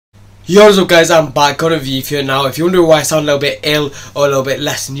Yo, what's up guys, I'm back, got a review for you now. If you're wondering why I sound a little bit ill or a little bit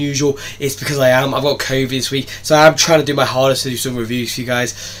less than usual, it's because I've got COVID this week, so I'm trying to do my hardest to do some reviews for you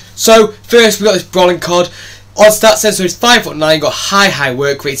guys. So, first we got this Brolin card. On stats sense, so he's 5'9", got high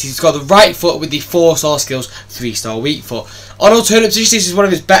work rates, he's got the right foot with the 4-star skills, 3-star weak foot. On alternate positions, this is one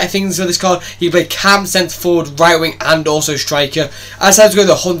of his better things for this card. He can play cam, centre forward, right wing and also striker. I decided to go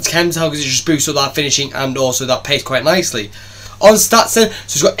the Hunt Chem style because it just boosts up that finishing and also that pace quite nicely. On stats then,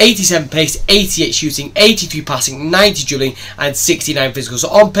 so he's got 87 pace, 88 shooting, 83 passing, 90 dribbling and 69 physical. So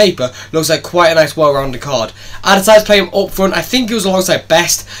on paper, looks like quite a nice well-rounded card. I decided to play him up front. I think he was alongside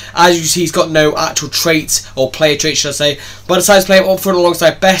Best. As you see, he's got no actual traits, or player traits should I say. But I decided to play him up front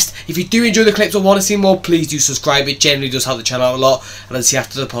alongside Best. If you do enjoy the clips or want to see more, please do subscribe. It generally does help the channel out a lot. And let's see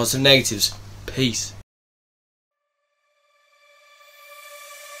after the positive and negatives. Peace.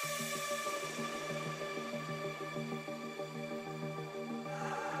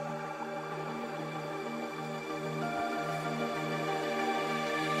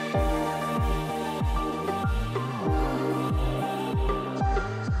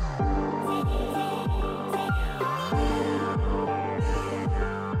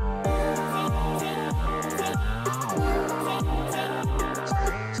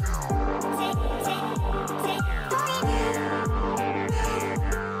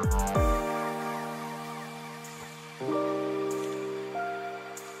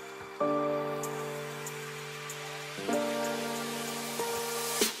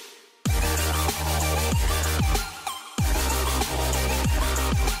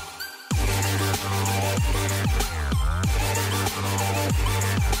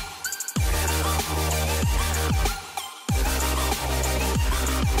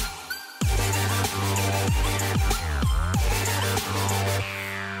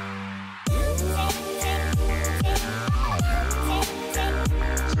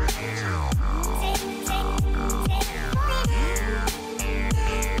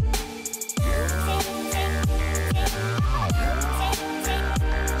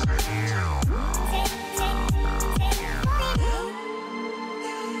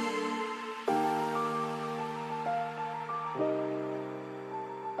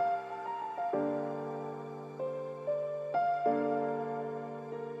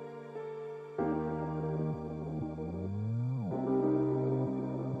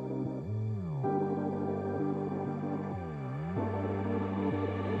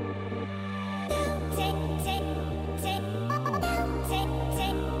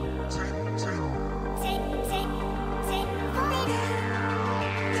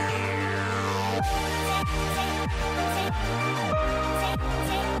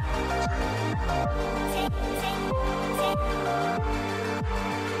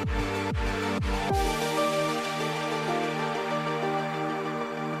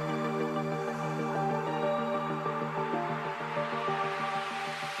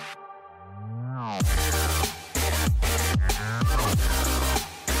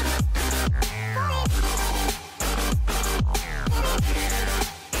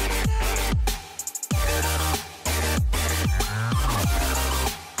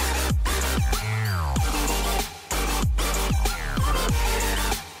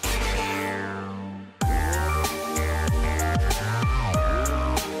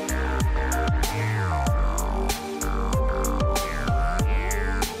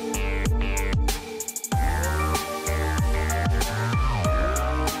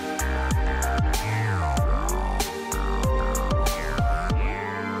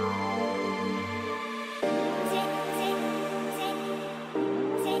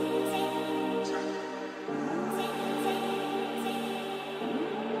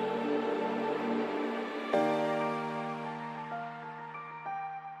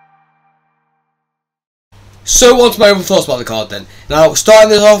 So on to my own thoughts about the card then. Now, starting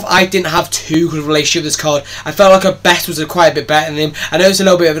this off, I didn't have too good a relationship with this card. I felt like a Best was quite a bit better than him. I know it's a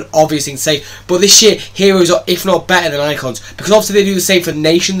little bit of an obvious thing to say, but this year, heroes are, if not better than icons. Because obviously they do the same for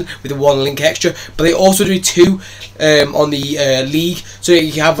Nation with the 1 link extra, but they also do 2 on the league. So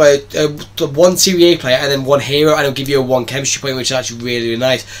you can have a 1 Serie A player and then 1 hero, and it'll give you a 1 chemistry point, which is actually really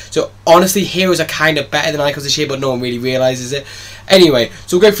nice. So honestly, heroes are kind of better than icons this year, but no one really realises it. Anyway,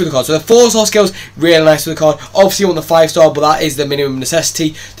 so we'll go through the card. So the 4-star skills, really nice for the card. Obviously on the 5-star, but that is the minimum necessity.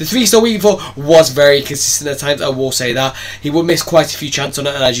 The 3-star weak foot was very consistent at times, I will say that. He would miss quite a few chances on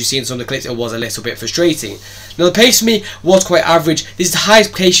it, and as you see in some of the clips, it was a little bit frustrating. Now the pace for me was quite average. This is the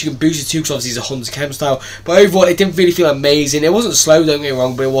highest pace you can boost it to, because obviously it's a Hunter Chem style. But overall, it didn't really feel amazing. It wasn't slow, don't get me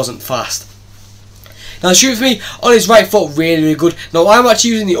wrong, but it wasn't fast. Now shoot for me on his right foot, really good. Now I'm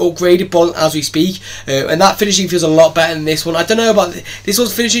actually using the upgraded Brolin as we speak, and that finishing feels a lot better than this one. I don't know about this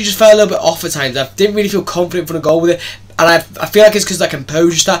one's finishing, just felt a little bit off at times. I didn't really feel confident for the goal with it, and I feel like it's because of that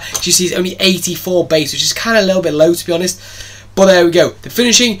composure stat. You see it's only 84 base, which is kind of a little bit low to be honest. But there we go. The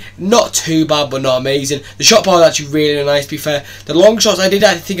finishing, not too bad, but not amazing. The shot power is actually really nice, to be fair. The long shots, I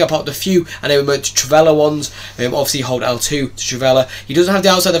think I popped a few, and they were meant to Trivela ones. Obviously, hold L2 to Trivela. He doesn't have the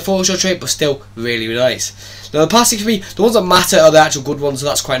outside the full shot trait, but still really, really nice. Now, the passing for me, the ones that matter are the actual good ones, so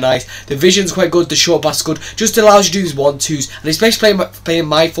that's quite nice. The vision's quite good, the short pass is good. Just allows you to do these 1-2s, and especially playing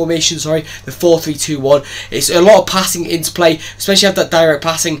my formation, sorry, the 4-3-2-1. It's a lot of passing into play, especially have that direct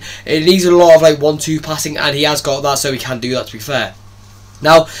passing. It needs a lot of like 1-2 passing, and he has got that, so he can do that, to be fair.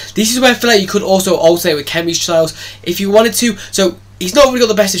 Now, this is where I feel like you could also alternate with Kemi's styles if you wanted to. So he's not really got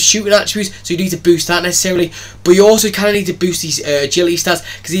the best of shooting attributes, so you need to boost that necessarily. But you also kind of need to boost these agility stats,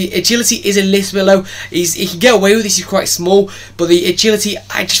 because the agility is a little bit low. He can get away with this, he's quite small, but the agility,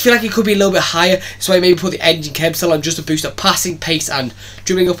 I just feel like it could be a little bit higher. So I maybe put the engine chem style on just to boost up passing, pace, and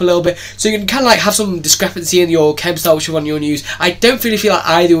dribbling up a little bit. So you can kind of like have some discrepancy in your chem style, which one you want to use. I don't really feel like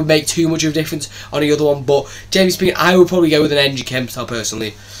either would make too much of a difference on the other one, but generally speaking, I would probably go with an engine chem style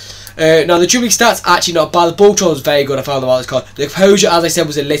personally. Now the dribbling stats actually not bad. The ball control was very good. I found them out this card. The composure, as I said,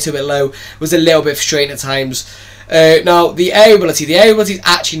 was a little bit low. Was a little bit frustrating at times. Now the air ability is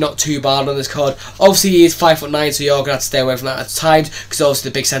actually not too bad on this card. Obviously he is 5'9", so you're gonna have to stay away from that at times, because obviously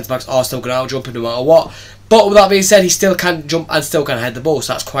the big centre backs are still gonna out jump him no matter what. But with that being said, he still can jump and still can head the ball,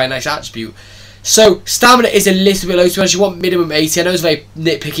 so that's quite a nice attribute. So stamina is a little bit low, to be honest. You want minimum 80. I know it's very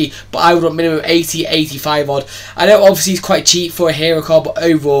nitpicky, but I would want minimum 80, 85 odd. I know obviously he's quite cheap for a hero card, but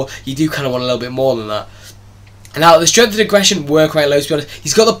overall you do kind of want a little bit more than that. Now the strength and aggression were quite low, to be honest.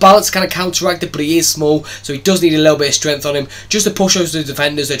 He's got the balance to kind of counteract it, but he is small, so he does need a little bit of strength on him, just to push those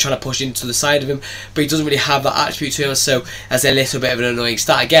defenders they're trying to push into the side of him. But he doesn't really have that attribute to him, so that's a little bit of an annoying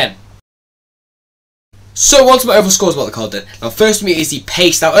stat again. So on to my overall scores about the card then. Now first for me is the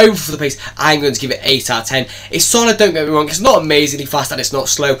pace. Now overall for the pace, I'm going to give it 8 out of 10. It's solid, don't get me wrong. It's not amazingly fast and it's not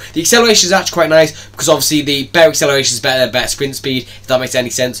slow. The acceleration is actually quite nice, because obviously the better acceleration is better than better sprint speed, if that makes any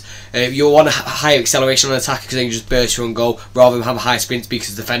sense. You'll want a higher acceleration on an attacker, because then you just burst your own goal, rather than have a high sprint speed,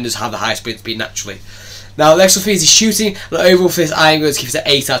 because defenders have the high sprint speed naturally. Now the next one for me is the shooting, and overall for this I'm going to give it an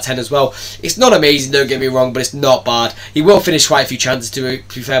 8 out of 10 as well. It's not amazing, don't get me wrong, but it's not bad. He will finish quite a few chances to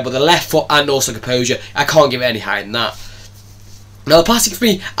be fair, but the left foot and also composure, I can't give it any higher than that. Now the passing for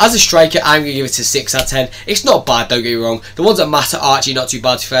me, as a striker, I'm going to give it a 6 out of 10. It's not bad, don't get me wrong. The ones that matter are actually not too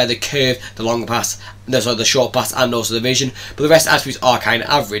bad, to be fair. The curve, the long pass, the short pass, and also the vision. But the rest attributes are kind of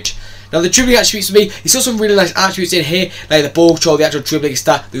average. Now the dribbling attributes for me, he's got some really nice attributes in here, like the ball control, the actual dribbling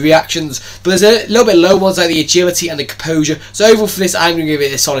stat, the reactions, but there's a little bit low ones like the agility and the composure. So overall for this, I'm going to give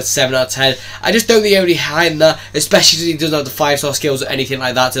it a solid 7 out of 10. I just don't think any higher than that, especially since he doesn't have the 5-star skills or anything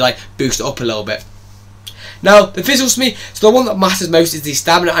like that to like boost it up a little bit. Now, the physicals for me, so the one that matters most is the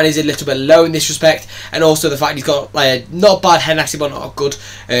stamina, and is a little bit low in this respect, and also the fact he's got like not bad head accuracy, but not good,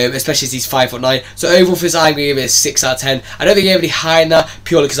 especially as he's 5'9". So overall for this, I'm going to give it a 6 out of 10. I don't think I have any higher than that,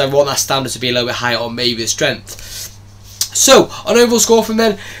 purely because I want that stamina to be a little bit higher, or maybe the strength. So, on overall score from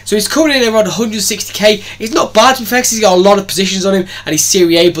then, so he's coming in around 160k. It's not bad, to be fair, because he's got a lot of positions on him, and he's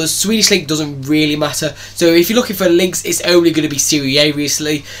Serie A, but the Swedish link doesn't really matter. So if you're looking for links, it's only going to be Serie A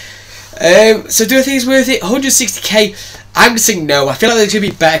recently. So do I think it's worth it? 160k, I'm going to say no. I feel like there's going to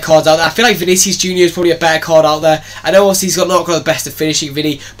be better cards out there. I feel like Vinicius Jr. is probably a better card out there. I know obviously he's not got the best of finishing,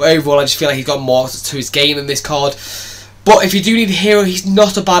 Vinny, but overall I just feel like he's got more to his game than this card. But if you do need a hero, he's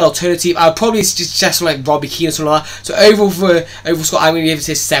not a bad alternative. I would probably suggest someone like Robbie Keane or something like that. So overall for overall score, I'm going to give it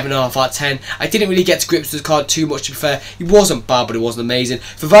a 7.5 out of 10. I didn't really get to grips with the card too much, to be fair. He wasn't bad, but it wasn't amazing.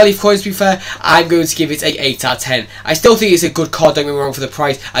 For value of coins, to be fair, I'm going to give it a 8 out of 10. I still think it's a good card, don't get me wrong, for the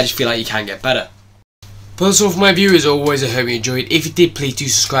price. I just feel like you can get better. But that's all for my viewers. Always, I hope you enjoyed. If you did, please do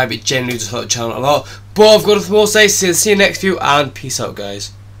subscribe. It generally does help the channel a lot. But I've got nothing more to say. So see you next video, and peace out,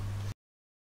 guys.